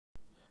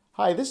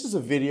Hi, this is a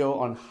video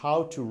on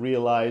how to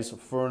realize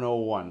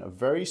Furno 1. A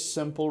very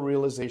simple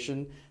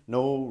realization,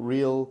 no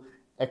real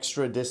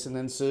extra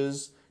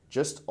dissonances,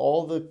 just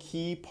all the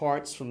key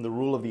parts from the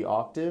rule of the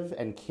octave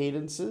and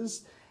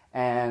cadences.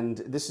 And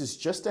this is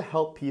just to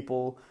help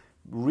people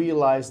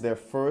realize their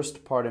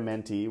first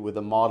Partimenti with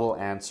a model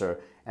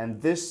answer.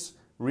 And this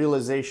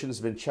realization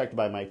has been checked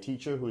by my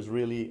teacher, who's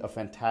really a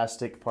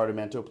fantastic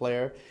Partimento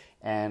player.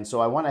 And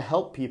so I want to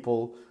help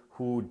people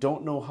who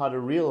don't know how to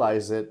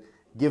realize it,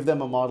 give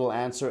them a model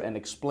answer, and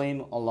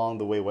explain along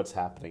the way what's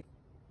happening.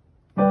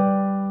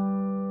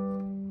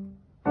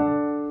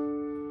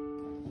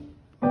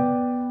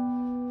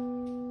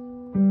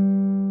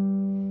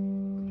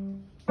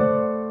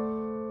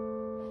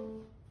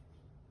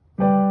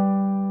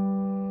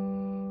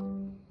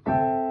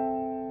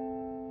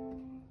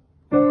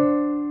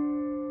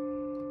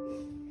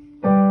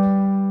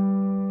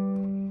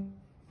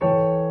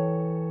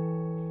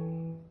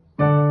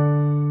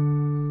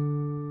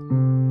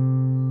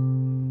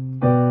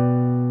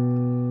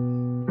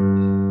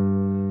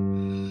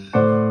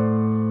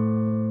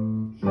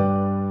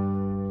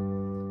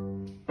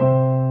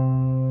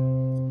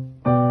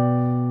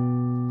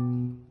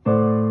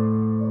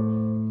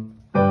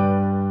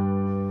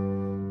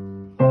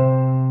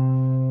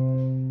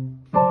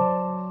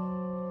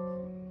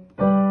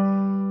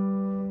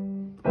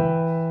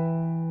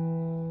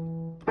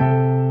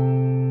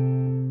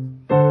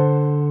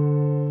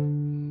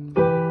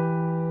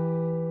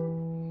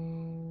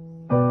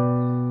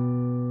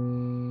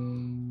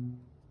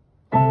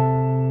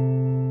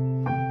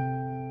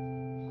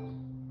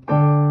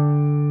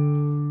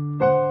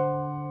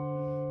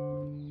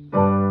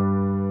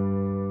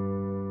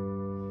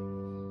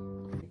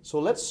 So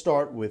let's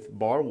start with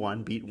bar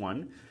 1, beat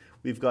 1.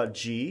 We've got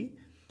G,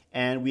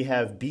 and we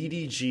have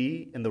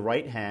BDG in the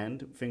right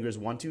hand, fingers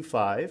 1, 2,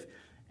 5,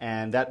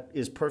 and that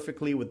is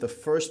perfectly with the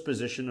first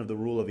position of the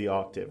rule of the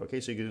octave. Okay,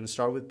 so you're going to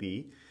start with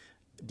B,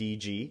 D,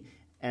 G,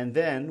 and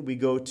then we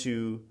go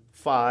to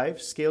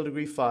 5, scale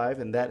degree 5,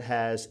 and that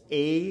has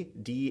A,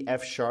 D,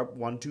 F sharp,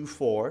 1, 2,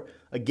 4.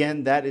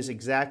 Again, that is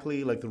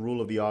exactly like the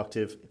rule of the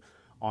octave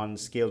on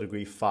scale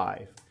degree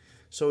 5.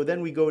 So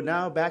then we go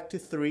now back to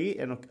 3,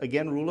 and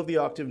again, rule of the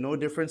octave, no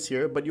difference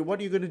here. But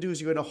what you're going to do is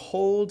you're going to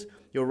hold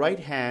your right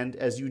hand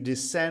as you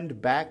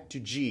descend back to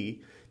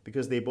G,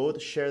 because they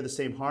both share the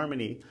same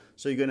harmony.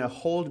 So you're going to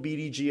hold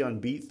BDG on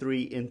beat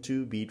 3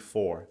 into beat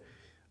 4.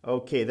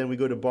 Okay, then we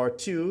go to bar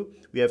 2.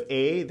 We have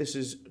A. This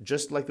is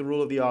just like the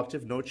rule of the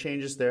octave, no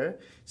changes there.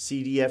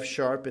 C, D, F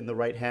sharp in the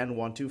right hand,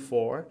 1, 2,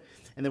 4.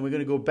 And then we're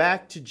going to go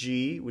back to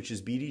G, which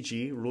is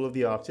BDG, rule of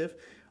the octave.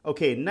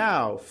 Okay,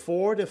 now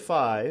 4 to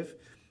 5.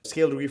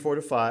 Scale degree 4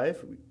 to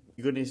 5,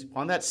 you're going to,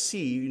 on that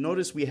C, you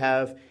notice we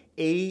have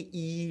A,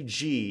 E,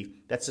 G.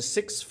 That's a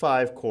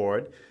 6-5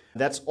 chord.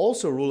 That's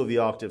also rule of the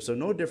octave, so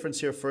no difference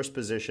here, first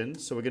position.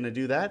 So we're going to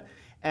do that.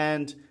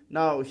 And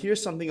now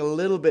here's something a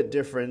little bit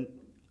different.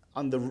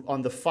 On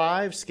the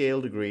 5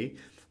 scale degree,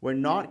 we're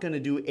not going to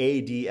do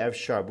A, D, F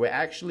sharp. We're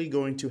actually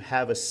going to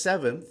have a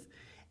 7th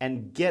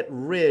and get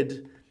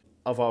rid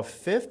of our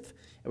 5th.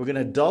 And we're going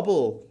to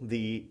double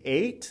the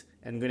 8,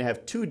 and we're going to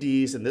have 2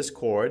 Ds in this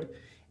chord.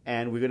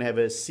 And we're going to have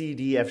a C,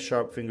 D, F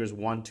sharp fingers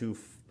 1, 2,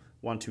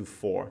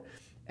 4.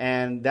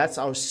 And that's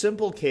our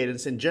simple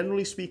cadence. And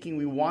generally speaking,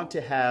 we want to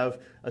have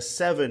a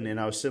 7 in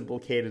our simple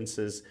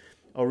cadences,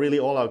 or really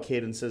all our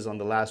cadences on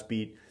the last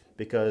beat,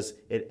 because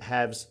it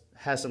has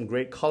some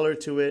great color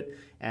to it.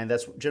 And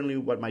that's generally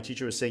what my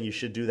teacher was saying. You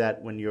should do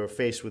that when you're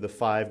faced with a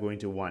 5 going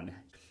to 1.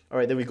 All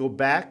right, then we go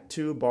back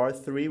to bar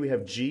 3. We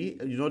have G.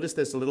 You notice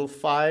there's a little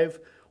 5,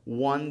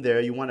 1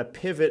 there. You want to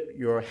pivot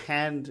your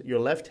hand, your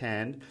left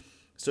hand.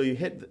 So you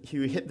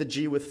hit the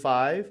G with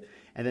 5,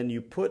 and then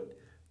you put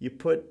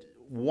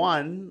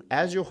 1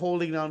 as you're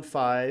holding down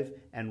 5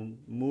 and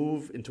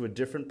move into a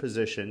different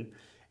position.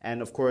 And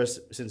of course,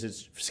 since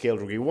it's scale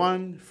degree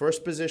 1,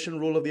 first position,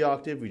 rule of the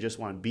octave, we just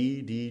want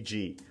B, D,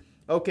 G.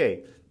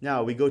 Okay,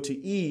 now we go to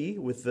E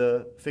with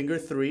the finger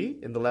 3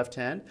 in the left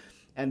hand,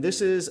 and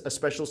this is a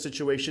special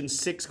situation,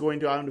 6 going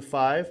down to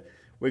 5.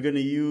 We're going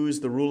to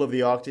use the rule of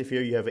the octave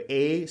here. You have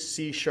A,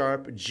 C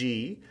sharp,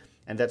 G.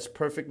 And that's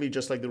perfectly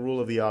just like the rule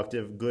of the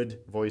octave, good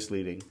voice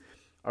leading.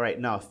 All right,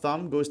 now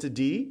thumb goes to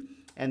D,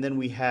 and then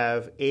we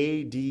have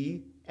A,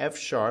 D, F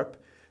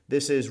sharp.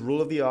 This is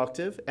rule of the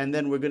octave, and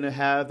then we're going to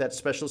have that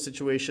special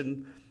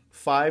situation,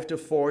 5 to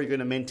 4. You're going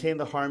to maintain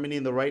the harmony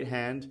in the right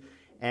hand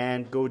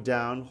and go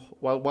down.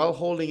 While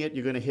holding it,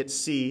 you're going to hit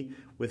C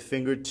with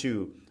finger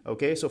 2.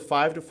 Okay, so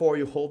 5 to 4,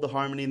 you hold the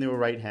harmony in your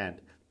right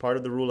hand, part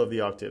of the rule of the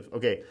octave.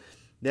 Okay,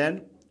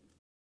 then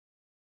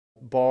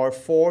bar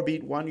 4,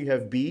 beat 1, you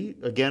have B,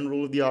 again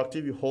rule of the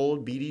octave, you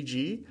hold B, D,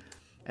 G,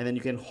 and then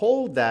you can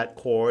hold that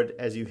chord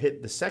as you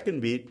hit the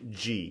second beat,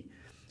 G.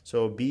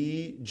 So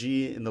B,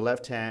 G in the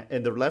left hand,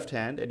 and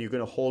you're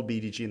going to hold B,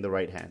 D, G in the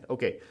right hand.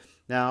 Okay,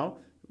 now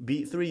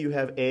beat 3, you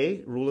have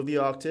A, rule of the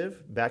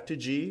octave, back to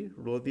G,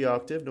 rule of the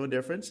octave, no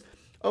difference.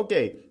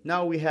 Okay,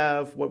 now we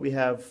have what we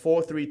have,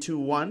 4, 3, 2,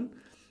 1,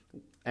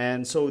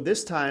 and so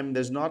this time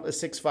there's not a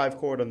 6-5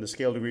 chord on the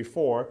scale degree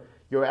 4.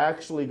 you're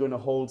actually going to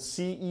hold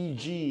C, E,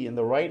 G in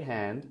the right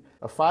hand,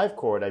 a 5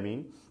 chord, I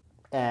mean,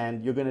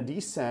 and you're going to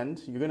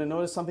descend. You're going to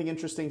notice something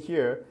interesting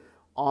here.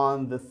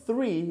 On the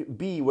 3,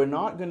 B, we're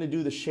not going to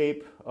do the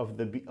shape of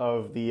the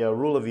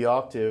rule of the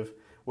octave.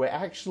 We're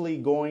actually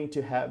going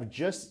to have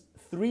just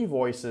 3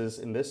 voices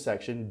in this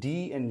section,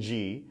 D and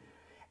G.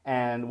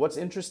 And what's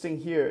interesting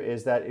here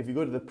is that if you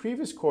go to the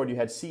previous chord, you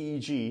had C, E,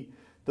 G.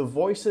 The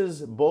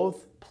voices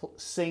both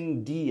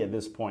sing D at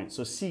this point.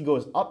 So C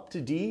goes up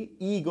to D,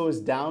 E goes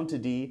down to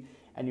D,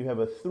 and you have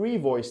a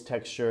 3-voice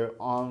texture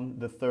on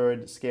the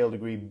 3rd scale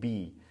degree,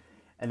 B.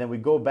 And then we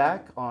go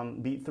back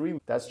on beat 3,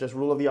 that's just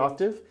rule of the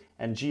octave,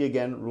 and G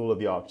again, rule of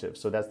the octave.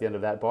 So that's the end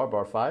of that bar,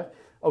 bar 5.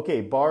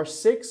 Okay, bar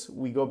 6,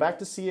 we go back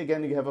to C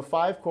again, you have a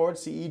 5 chord,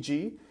 C, E,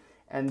 G,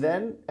 and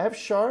then F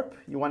sharp,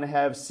 you want to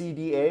have C,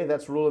 D, A,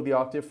 that's rule of the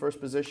octave, first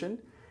position,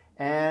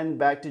 and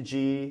back to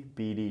G,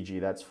 B, D, G,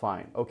 that's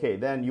fine. Okay,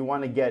 then you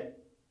want to get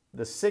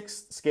the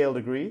 6th scale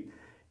degree.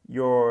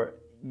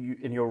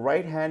 In your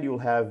right hand, you'll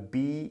have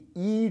B,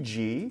 E,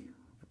 G,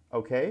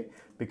 okay,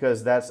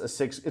 because that's a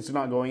 6, it's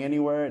not going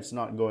anywhere, it's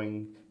not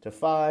going to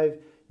 5,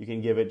 you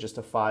can give it just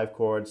a 5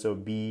 chord, so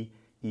B,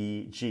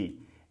 E, G.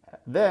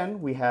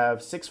 Then we have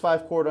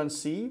 6/5 chord on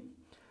C.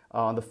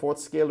 On the 4th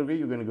scale degree,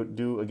 you're going to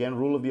do, again,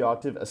 rule of the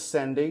octave,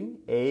 ascending,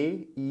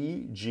 A,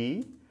 E,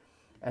 G.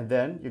 And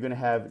then you're going to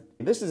have,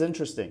 this is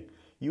interesting,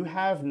 you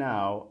have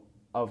now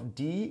of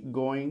D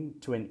going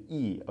to an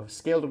E, of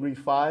scale degree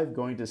 5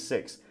 going to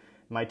 6.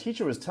 My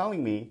teacher was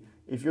telling me,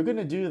 if you're going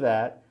to do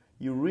that,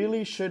 you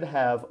really should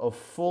have a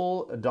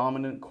full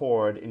dominant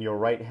chord in your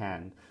right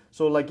hand.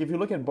 So like if you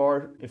look at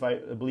I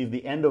believe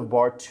the end of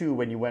bar 2,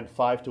 when you went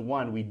 5 to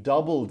 1, we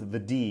doubled the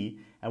D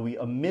and we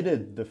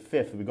omitted the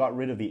 5th, we got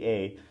rid of the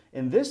A.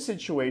 In this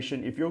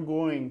situation, if you're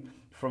going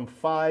from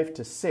 5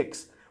 to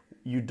 6,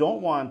 you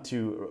don't want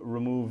to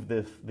remove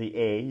the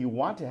A, you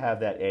want to have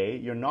that A,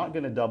 you're not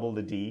going to double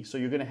the D, so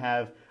you're going to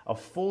have a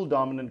full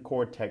dominant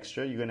chord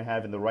texture. You're going to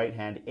have in the right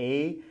hand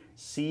A,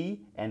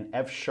 C, and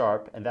F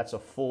sharp, and that's a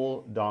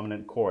full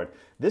dominant chord.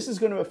 This is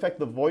going to affect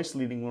the voice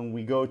leading when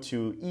we go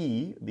to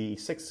E, the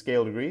 6th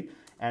scale degree,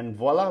 and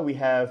voila, we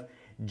have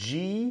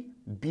G,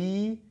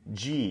 B,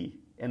 G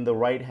in the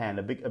right hand,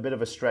 a bit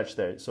of a stretch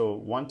there. So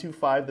 1, 2,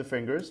 5, the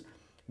fingers,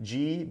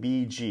 G,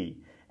 B,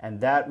 G. And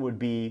that would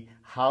be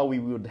how we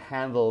would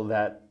handle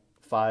that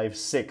 5,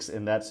 6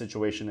 in that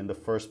situation in the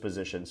first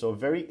position. So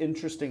very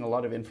interesting, a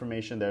lot of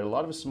information there, a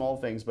lot of small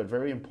things, but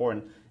very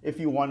important if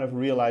you want to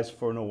realize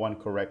Furno 1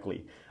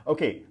 correctly.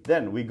 Okay,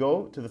 then we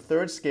go to the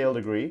 3rd scale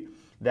degree,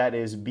 that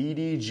is B,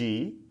 D,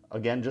 G,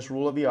 again, just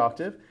rule of the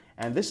octave.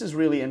 And this is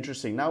really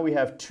interesting. Now we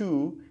have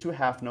two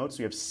half notes.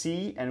 We have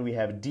C and we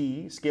have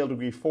D, scale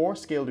degree 4,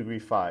 scale degree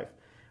 5.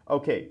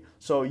 Okay,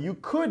 so you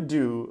could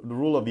do the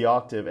rule of the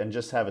octave and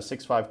just have a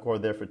 6/5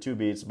 chord there for 2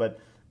 beats, but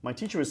my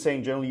teacher was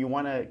saying generally you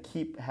want to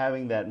keep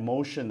having that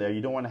motion there.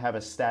 You don't want to have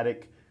a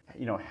static,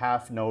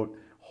 half note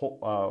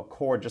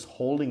chord just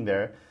holding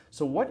there.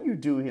 So what you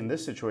do in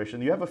this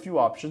situation, you have a few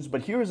options,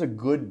 but here is a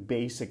good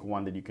basic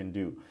one that you can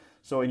do.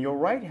 So in your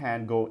right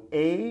hand, go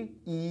A,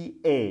 E,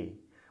 A,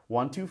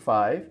 1, 2,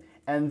 5,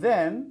 and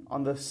then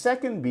on the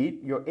 2nd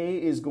beat, your A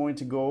is going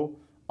to go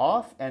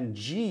off, and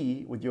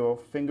G with your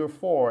finger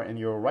 4 in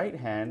your right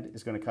hand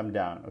is going to come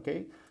down,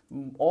 okay?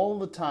 All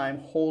the time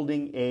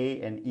holding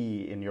A and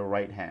E in your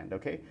right hand,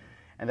 okay?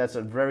 And that's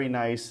a very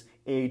nice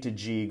A to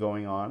G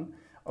going on,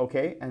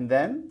 okay? And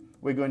then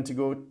we're going to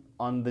go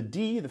on the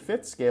D, the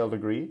 5th scale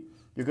degree.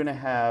 You're going to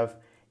have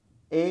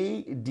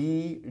A,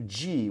 D,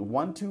 G,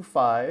 1, 2,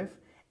 5,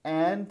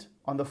 and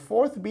on the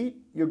 4th beat,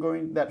 you're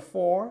going that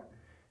 4.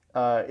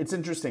 It's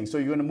interesting. So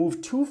you're going to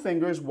move 2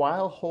 fingers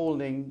while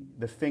holding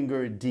the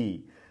finger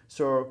D.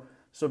 So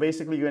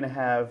basically you're going to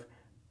have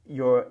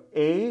your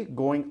A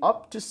going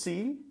up to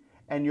C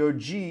and your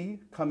G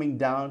coming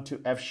down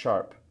to F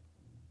sharp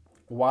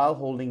while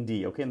holding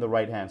D, okay, in the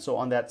right hand. So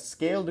on that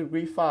scale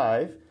degree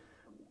 5,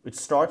 it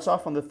starts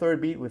off on the 3rd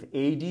beat with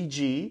A, D,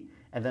 G,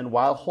 and then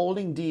while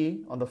holding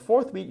D, on the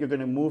 4th beat, you're going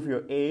to move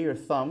your A, your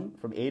thumb,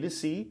 from A to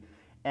C,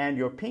 and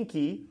your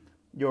pinky,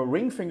 your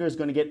ring finger is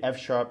going to get F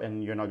sharp,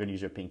 and you're not going to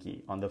use your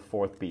pinky on the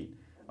 4th beat.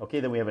 Okay,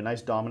 then we have a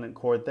nice dominant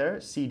chord there,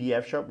 C, D,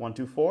 F sharp, 1,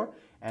 2, 4,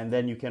 and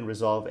then you can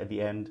resolve at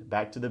the end,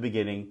 back to the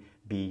beginning,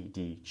 B,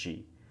 D,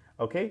 G.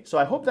 Okay, so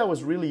I hope that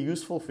was really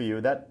useful for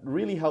you. That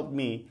really helped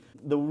me.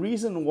 The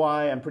reason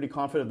why I'm pretty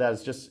confident of that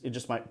is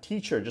just my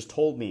teacher just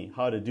told me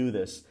how to do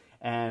this.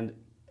 And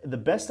the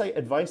best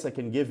advice I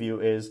can give you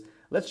is,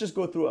 let's just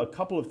go through a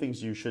couple of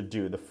things you should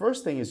do. The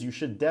first thing is you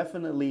should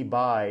definitely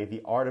buy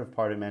The Art of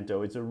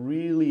Partimento. It's a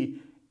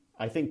really,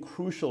 I think,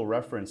 crucial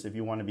reference if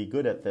you want to be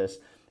good at this.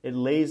 It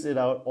lays it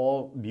out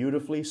all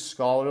beautifully,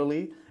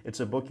 scholarly. It's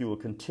a book you will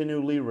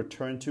continually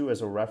return to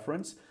as a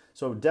reference.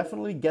 So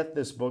definitely get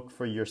this book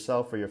for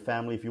yourself or your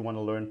family if you want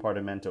to learn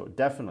Partimento.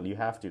 Definitely, you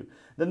have to.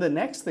 Then the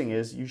next thing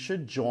is you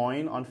should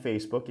join on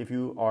Facebook. If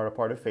you are a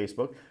part of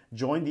Facebook,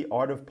 join the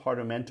Art of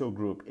Partimento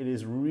group. It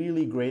is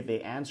really great.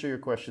 They answer your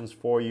questions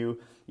for you.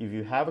 If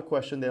you have a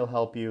question, they'll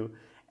help you.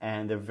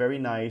 and they're very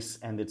nice,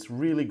 and it's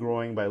really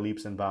growing by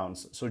leaps and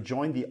bounds. So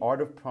join the Art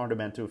of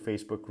Partimento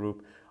Facebook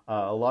group.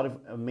 A lot of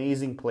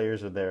amazing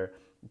players are there,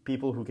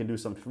 people who can do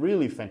some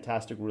really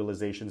fantastic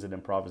realizations and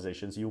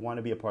improvisations. You want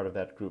to be a part of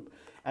that group.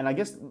 And I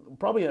guess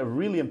probably a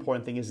really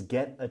important thing is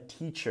get a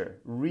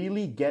teacher.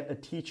 Really get a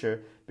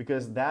teacher,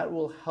 because that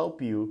will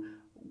help you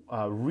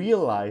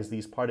realize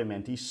these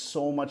Partimenti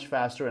so much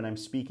faster. And I'm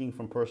speaking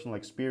from personal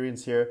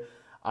experience here.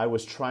 I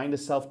was trying to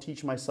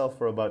self-teach myself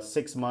for about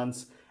 6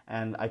 months,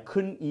 and I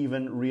couldn't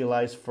even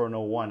realize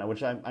Furno 1,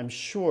 which I'm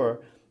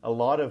sure a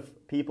lot of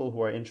people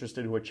who are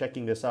interested, who are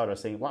checking this out, are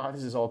saying, wow,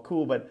 this is all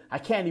cool, but I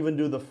can't even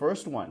do the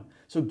first one.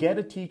 So get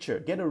a teacher,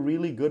 get a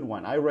really good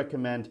one. I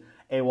recommend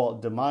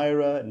Ewald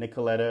Demira,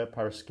 Nicoletta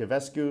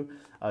Paraskevescu,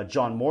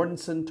 John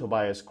Mortensen,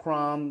 Tobias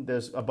Kram.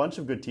 There's a bunch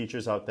of good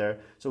teachers out there.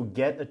 So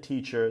get a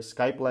teacher,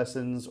 Skype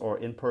lessons or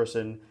in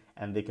person,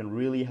 and they can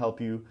really help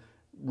you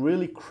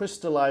really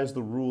crystallize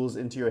the rules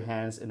into your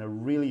hands in a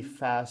really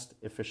fast,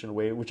 efficient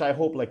way, which I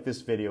hope like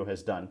this video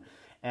has done.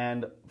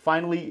 And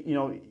finally, you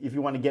know, if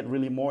you want to get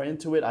really more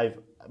into it,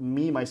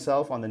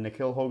 myself on the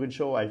Nikhil Hogan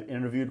Show, I've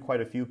interviewed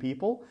quite a few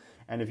people.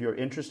 And if you're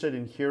interested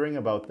in hearing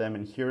about them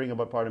and hearing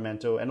about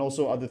Partimento and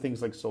also other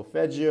things like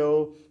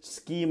solfeggio,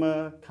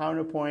 schema,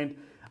 counterpoint,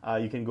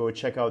 you can go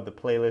check out the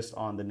playlist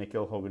on the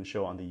Nikhil Hogan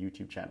Show on the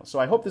YouTube channel. So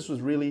I hope this was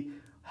really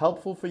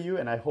helpful for you,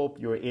 and I hope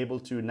you're able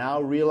to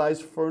now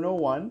realize Furno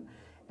 1.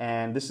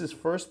 And this is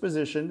first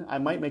position. I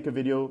might make a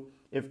video.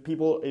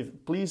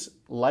 Please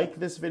like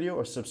this video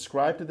or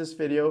subscribe to this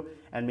video,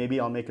 and maybe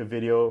I'll make a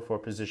video for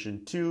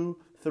position 2,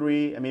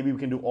 3, and maybe we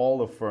can do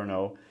all of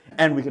Furno,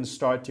 and we can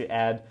start to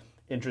add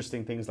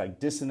interesting things like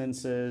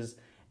dissonances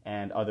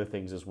and other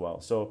things as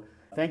well. So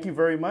thank you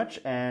very much,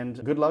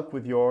 and good luck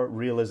with your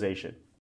realization.